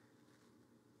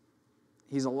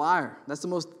 He's a liar. That's the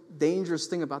most dangerous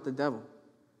thing about the devil.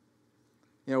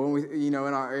 When we, in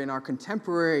our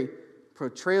contemporary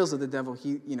portrayals of the devil,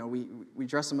 we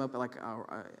dress him up like,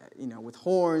 with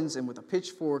horns and with a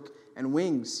pitchfork and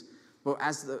wings. But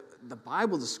as the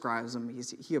Bible describes him,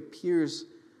 he appears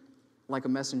like a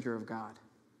messenger of God.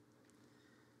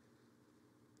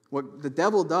 What the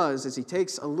devil does is he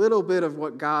takes a little bit of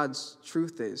what God's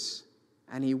truth is,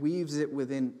 and he weaves it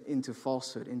into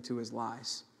falsehood, into his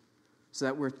lies, so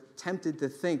that we're tempted to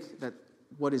think that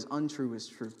what is untrue is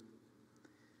true.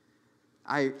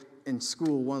 In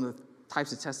school, one of the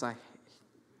types of tests I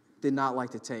did not like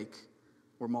to take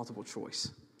were multiple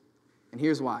choice. And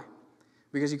here's why.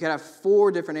 Because you could have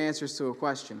 4 different answers to a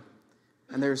question,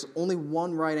 and there's only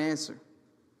one right answer.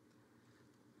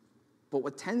 But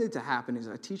what tended to happen is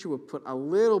a teacher would put a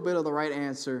little bit of the right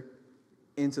answer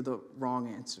into the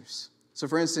wrong answers. So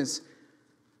for instance,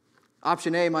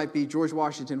 option A might be George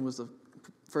Washington was the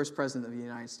first president of the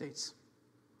United States.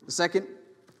 The second,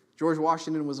 George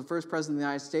Washington was the first president of the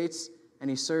United States, and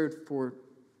he served for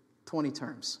 20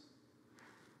 terms.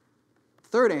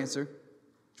 Third answer,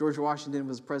 George Washington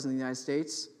was the president of the United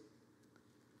States,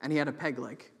 and he had a peg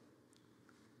leg.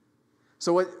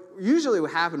 So what usually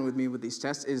would happen with me with these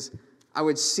tests is I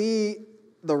would see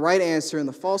the right answer and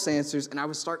the false answers, and I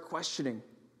would start questioning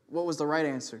what was the right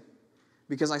answer,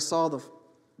 because I saw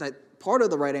that part of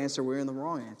the right answer were in the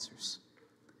wrong answers.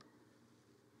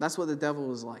 That's what the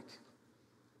devil is like.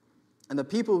 And the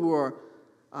people who are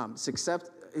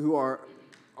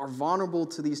vulnerable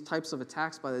to these types of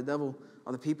attacks by the devil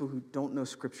are the people who don't know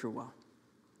Scripture well.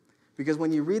 Because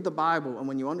when you read the Bible and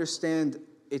when you understand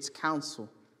its counsel,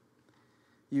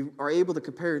 you are able to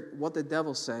compare what the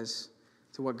devil says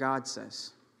to what God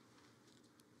says.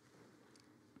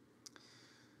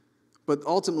 But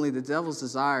ultimately, the devil's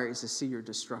desire is to see your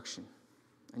destruction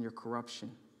and your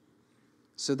corruption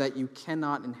so that you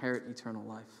cannot inherit eternal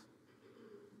life.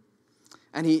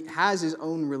 And he has his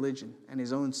own religion and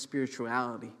his own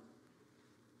spirituality.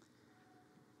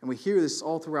 And we hear this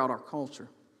all throughout our culture.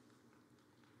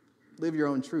 Live your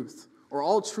own truth, or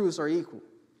all truths are equal.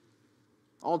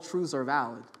 All truths are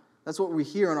valid. That's what we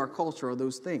hear in our culture, are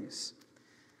those things.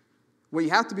 What you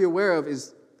have to be aware of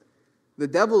is the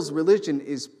devil's religion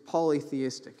is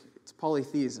polytheistic. It's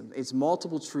polytheism. It's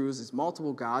multiple truths, it's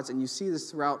multiple gods, and you see this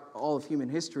throughout all of human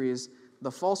history is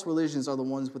the false religions are the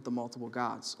ones with the multiple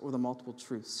gods or the multiple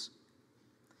truths.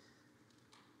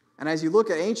 And as you look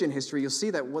at ancient history, you'll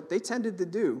see that what they tended to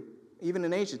do, even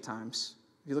in ancient times,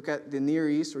 if you look at the Near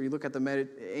East or you look at the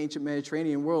ancient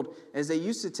Mediterranean world, is they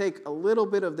used to take a little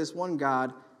bit of this one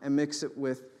god and mix it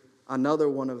with another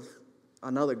one of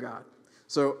another god.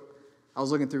 So I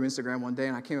was looking through Instagram one day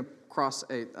and I came across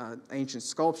an ancient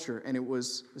sculpture, and it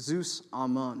was Zeus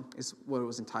Amun is what it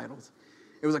was entitled.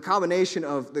 It was a combination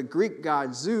of the Greek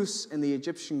god Zeus and the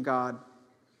Egyptian god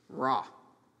Ra.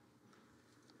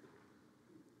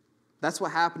 That's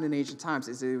what happened in ancient times,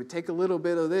 is they would take a little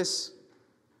bit of this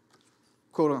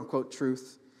quote-unquote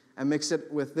truth and mix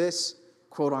it with this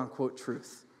quote-unquote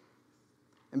truth.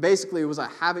 And basically it was a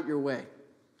have it your way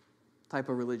type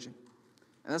of religion.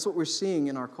 And that's what we're seeing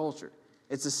in our culture.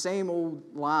 It's the same old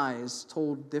lies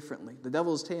told differently. The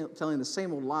devil is telling the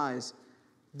same old lies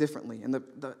differently. And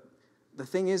the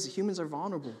thing is, humans are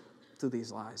vulnerable to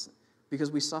these lies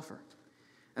because we suffer.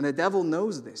 And the devil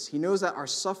knows this. He knows that our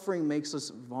suffering makes us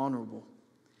vulnerable.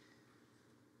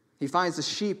 He finds the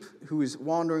sheep who is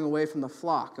wandering away from the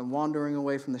flock and wandering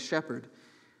away from the shepherd,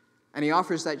 and he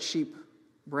offers that sheep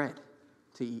bread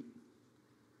to eat.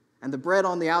 And the bread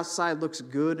on the outside looks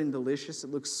good and delicious. It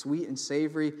looks sweet and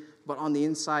savory, but on the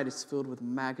inside it's filled with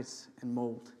maggots and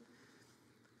mold.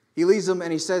 He leads them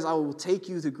and he says, I will take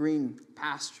you to green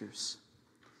pastures.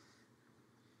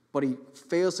 But he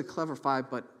fails to clarify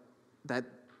that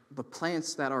the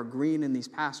plants that are green in these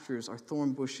pastures are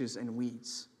thorn bushes and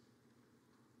weeds.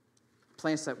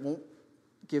 Plants that won't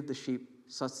give the sheep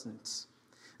sustenance.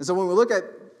 And so when we look at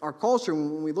our culture,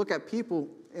 when we look at people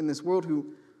in this world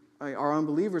who are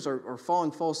unbelievers or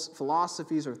following false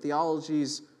philosophies or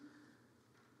theologies,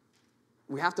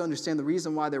 we have to understand the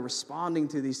reason why they're responding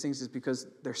to these things is because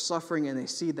they're suffering and they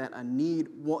see that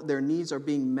their needs are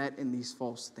being met in these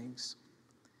false things.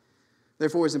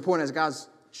 Therefore, it's important as God's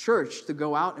church to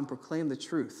go out and proclaim the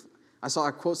truth. I saw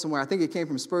a quote somewhere, I think it came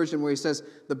from Spurgeon, where he says,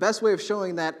 the best way of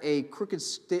showing that a crooked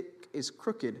stick is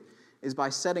crooked is by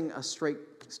setting a straight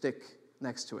stick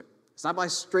next to it. It's not by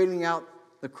straightening out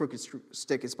the crooked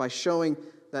stick. It's by showing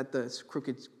that the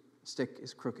crooked stick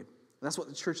is crooked. And that's what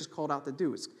the church is called out to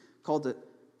do. It's called to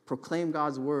proclaim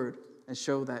God's word and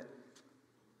show that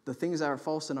the things that are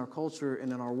false in our culture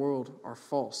and in our world are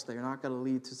false. They are not going to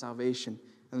lead to salvation,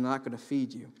 and they're not going to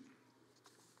feed you.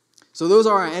 So those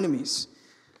are our enemies.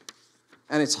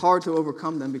 And it's hard to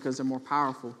overcome them because they're more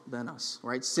powerful than us,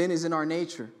 right? Sin is in our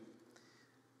nature.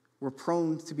 We're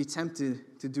prone to be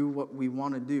tempted to do what we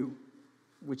want to do,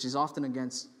 which is often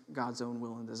against God's own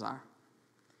will and desire.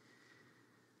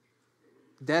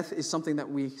 Death is something that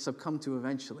we succumb to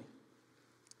eventually.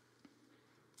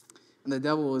 And the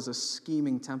devil is a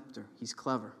scheming tempter. He's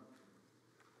clever.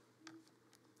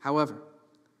 However,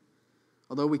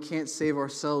 although we can't save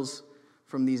ourselves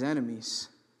from these enemies,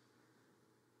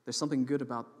 there's something good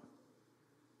about them.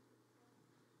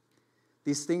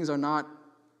 These things are not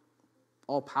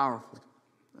all-powerful,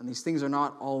 and these things are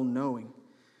not all-knowing.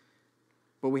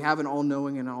 But we have an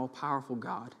all-knowing and all-powerful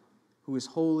God who is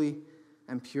holy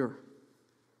and pure.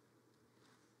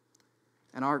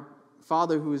 And our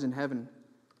Father who is in heaven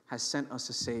has sent us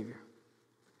a Savior.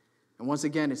 And once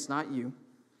again, it's not you,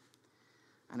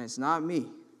 and it's not me.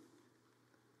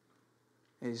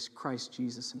 It is Christ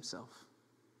Jesus himself.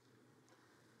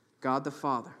 God the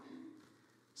Father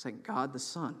sent God the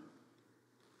Son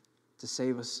to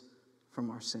save us from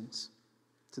our sins,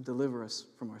 to deliver us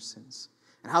from our sins.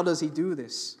 And how does he do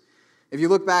this? If you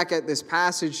look back at this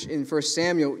passage in 1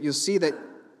 Samuel, you'll see that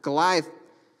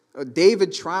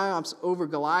David triumphs over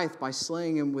Goliath by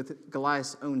slaying him with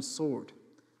Goliath's own sword,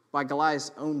 by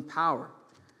Goliath's own power.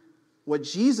 What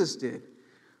Jesus did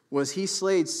was he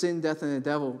slayed sin, death, and the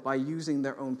devil by using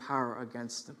their own power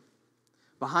against them.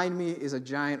 Behind me is a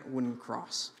giant wooden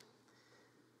cross.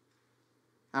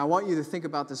 Now, I want you to think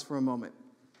about this for a moment.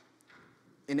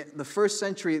 In the first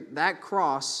century, that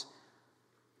cross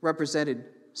represented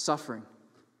suffering.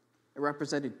 It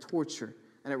represented torture,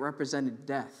 and it represented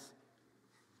death.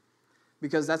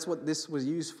 Because that's what this was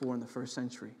used for in the first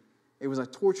century. It was a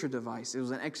torture device. It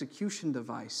was an execution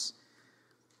device.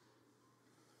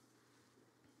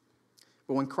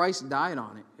 But when Christ died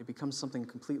on it, it becomes something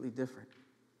completely different.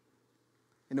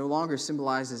 It no longer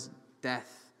symbolizes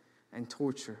death and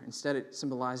torture. Instead, it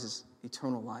symbolizes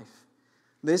eternal life.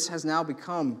 This has now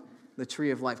become the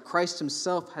tree of life. Christ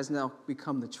himself has now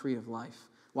become the tree of life.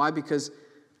 Why? Because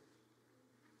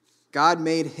God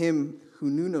made him who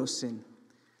knew no sin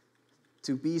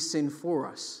to be sin for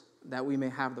us, that we may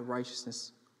have the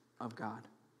righteousness of God.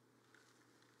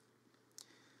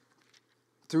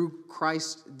 Through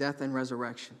Christ's death and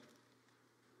resurrection,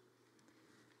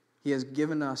 he has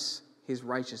given us his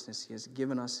righteousness. He has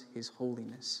given us his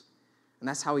holiness. And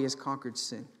that's how he has conquered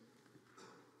sin.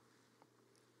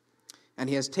 And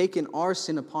he has taken our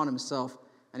sin upon himself,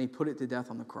 and he put it to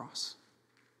death on the cross.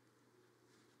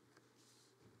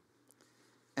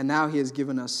 And now he has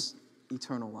given us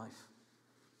eternal life.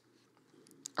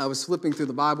 I was flipping through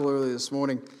the Bible earlier this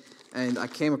morning, and I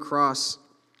came across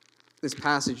this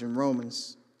passage in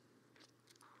Romans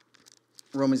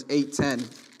 8:10.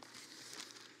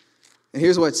 And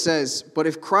here's what it says: "But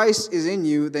if Christ is in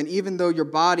you, then even though your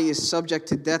body is subject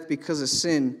to death because of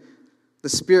sin, the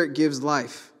Spirit gives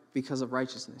life because of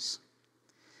righteousness.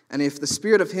 And if the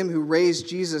Spirit of him who raised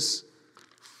Jesus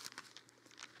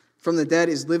from the dead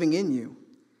is living in you,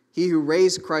 he who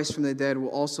raised Christ from the dead will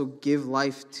also give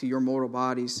life to your mortal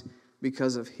bodies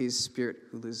because of his Spirit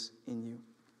who lives in you."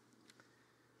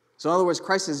 So in other words,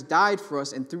 Christ has died for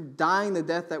us, and through dying the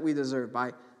death that we deserve,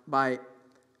 by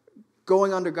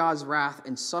going under God's wrath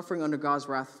and suffering under God's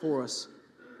wrath for us,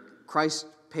 Christ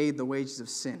paid the wages of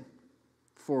sin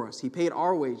for us. He paid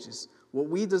our wages. What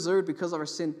we deserve because of our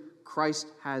sin,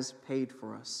 Christ has paid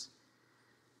for us.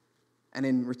 And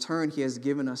in return, he has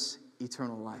given us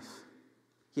eternal life.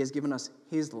 He has given us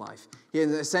his life.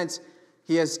 In a sense,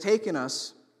 he has taken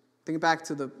us, think back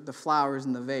to the flowers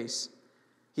in the vase.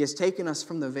 He has taken us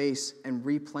from the vase and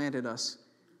replanted us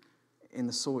in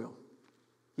the soil.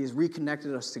 He has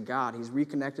reconnected us to God. He's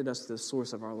reconnected us to the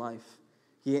source of our life.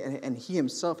 And he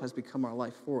himself has become our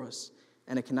life for us,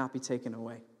 and it cannot be taken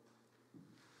away.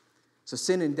 So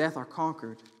sin and death are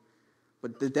conquered,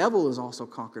 but the devil is also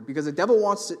conquered, because the devil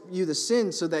wants you to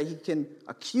sin so that he can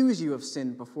accuse you of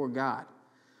sin before God.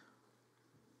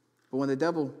 But when the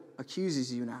devil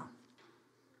accuses you now,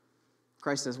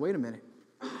 Christ says, wait a minute.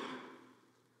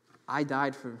 I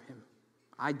died for him.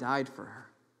 I died for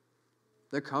her.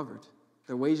 They're covered.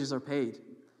 Their wages are paid.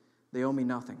 They owe me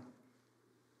nothing.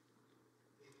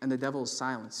 And the devil is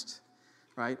silenced.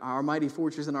 right? Our mighty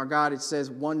fortress and our God, it says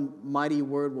one mighty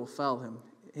word will fell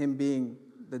him being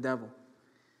the devil.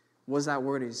 What that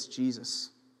word is?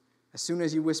 Jesus. As soon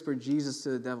as you whisper Jesus to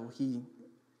the devil, he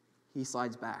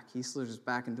slides back. He slithers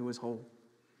back into his hole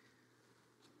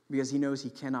because he knows he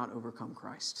cannot overcome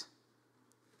Christ.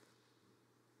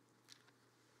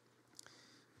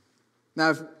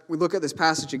 Now, if we look at this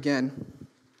passage again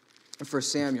in 1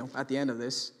 Samuel, at the end of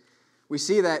this, we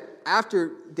see that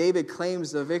after David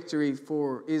claims the victory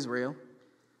for Israel,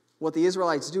 what the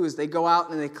Israelites do is they go out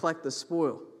and they collect the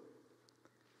spoil.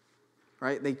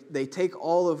 Right? They take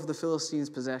all of the Philistines'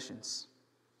 possessions.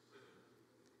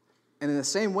 And in the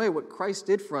same way, what Christ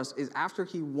did for us is after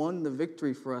he won the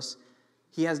victory for us,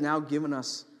 he has now given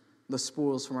us the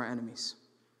spoils from our enemies.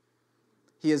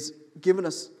 He has given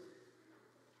us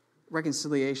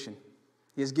reconciliation.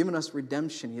 He has given us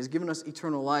redemption. He has given us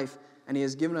eternal life. And he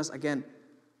has given us, again,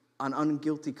 an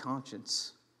unguilty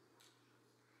conscience.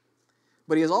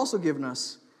 But he has also given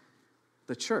us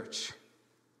the church.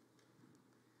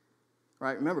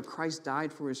 Right? Remember, Christ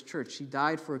died for his church. He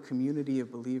died for a community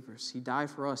of believers. He died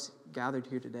for us gathered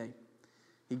here today.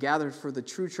 He gathered for the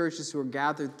true churches who are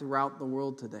gathered throughout the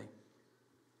world today.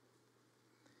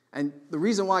 And the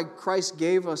reason why Christ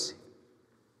gave us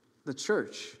the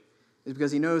church is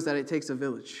because he knows that it takes a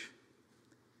village.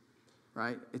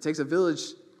 Right? It takes a village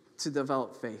to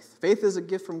develop faith. Faith is a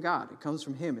gift from God. It comes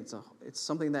from him. It's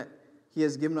something that he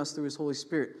has given us through his Holy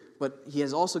Spirit. But he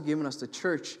has also given us the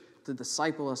church to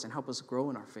disciple us and help us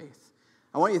grow in our faith.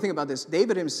 I want you to think about this.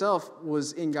 David himself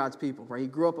was in God's people, right? He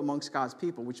grew up amongst God's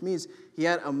people, which means he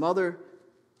had a mother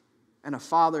and a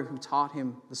father who taught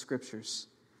him the scriptures.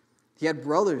 He had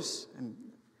brothers and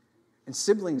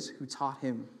siblings who taught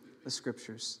him the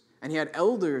scriptures. And he had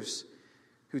elders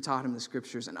who taught him the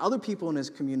scriptures, and other people in his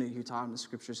community who taught him the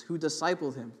scriptures, who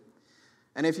discipled him.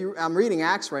 And I'm reading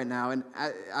Acts right now, and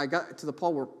I got to the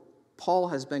part where Paul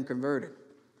has been converted.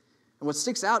 And what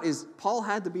sticks out is Paul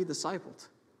had to be discipled,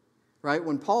 right?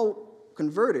 When Paul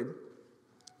converted,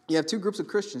 you have two groups of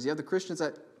Christians. You have the Christians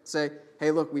that say,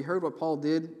 hey, look, we heard what Paul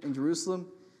did in Jerusalem,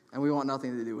 and we want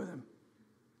nothing to do with him.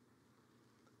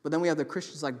 But then we have the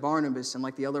Christians like Barnabas and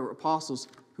like the other apostles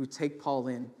who take Paul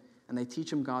in, and they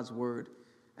teach him God's word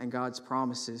and God's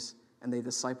promises, and they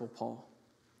disciple Paul.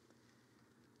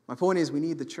 My point is we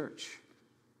need the church.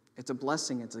 It's a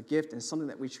blessing, it's a gift, and it's something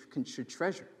that we should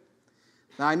treasure.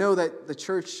 Now, I know that the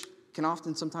church can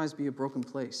often sometimes be a broken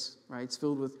place, right? It's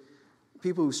filled with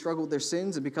people who struggle with their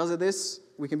sins, and because of this,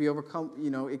 we can be overcome,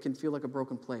 it can feel like a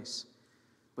broken place.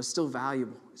 But still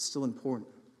valuable, it's still important.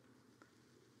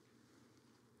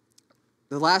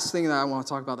 The last thing that I want to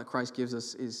talk about that Christ gives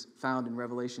us is found in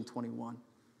Revelation 21.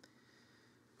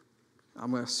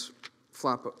 I'm going to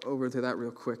flop over to that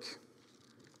real quick.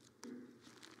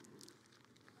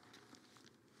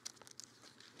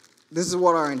 This is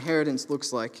what our inheritance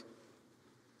looks like.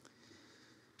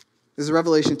 This is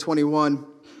Revelation 21.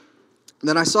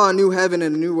 Then I saw a new heaven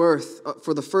and a new earth,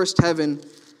 for the first heaven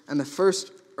and the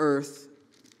first earth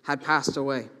had passed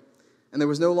away. And there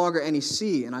was no longer any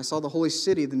sea. And I saw the holy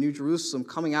city, the new Jerusalem,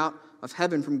 coming out of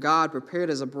heaven from God, prepared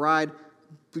as a bride,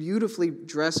 beautifully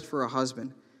dressed for a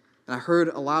husband. And I heard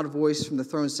a loud voice from the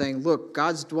throne saying, look,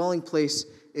 God's dwelling place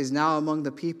is now among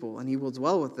the people, and he will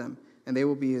dwell with them, and they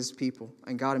will be his people.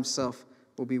 And God himself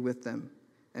will be with them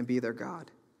and be their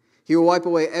God. He will wipe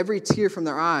away every tear from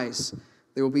their eyes.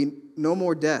 There will be no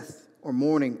more death or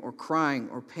mourning or crying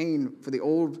or pain, for the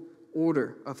old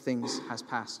order of things has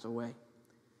passed away.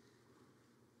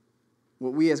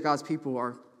 What we as God's people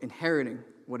are inheriting,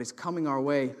 what is coming our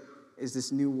way, is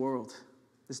this new world,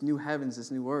 this new heavens, this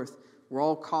new earth, where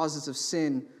all causes of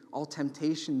sin, all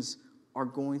temptations are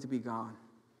going to be gone.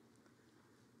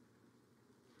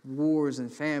 Wars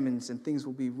and famines and things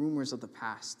will be rumors of the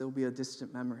past. There will be a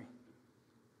distant memory.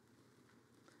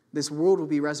 This world will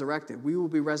be resurrected. We will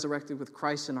be resurrected with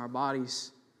Christ in our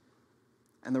bodies,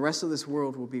 and the rest of this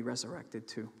world will be resurrected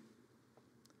too.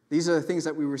 These are the things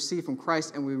that we receive from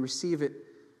Christ, and we receive it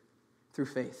through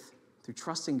faith, through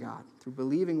trusting God, through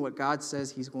believing what God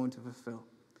says he's going to fulfill.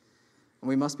 And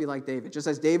we must be like David. Just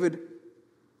as David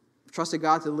trusted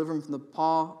God to deliver him from the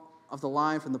paw of the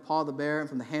lion, from the paw of the bear, and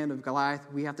from the hand of Goliath,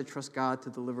 we have to trust God to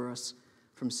deliver us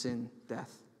from sin,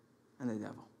 death, and the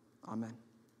devil. Amen.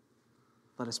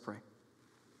 Let us pray.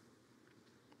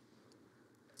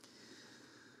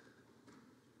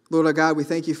 Lord our God, we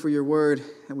thank you for your word,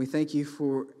 and we thank you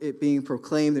for it being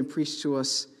proclaimed and preached to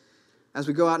us. As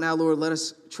we go out now, Lord, let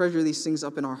us treasure these things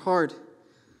up in our heart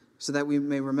so that we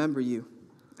may remember you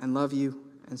and love you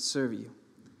and serve you.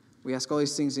 We ask all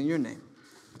these things in your name.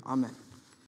 Amen.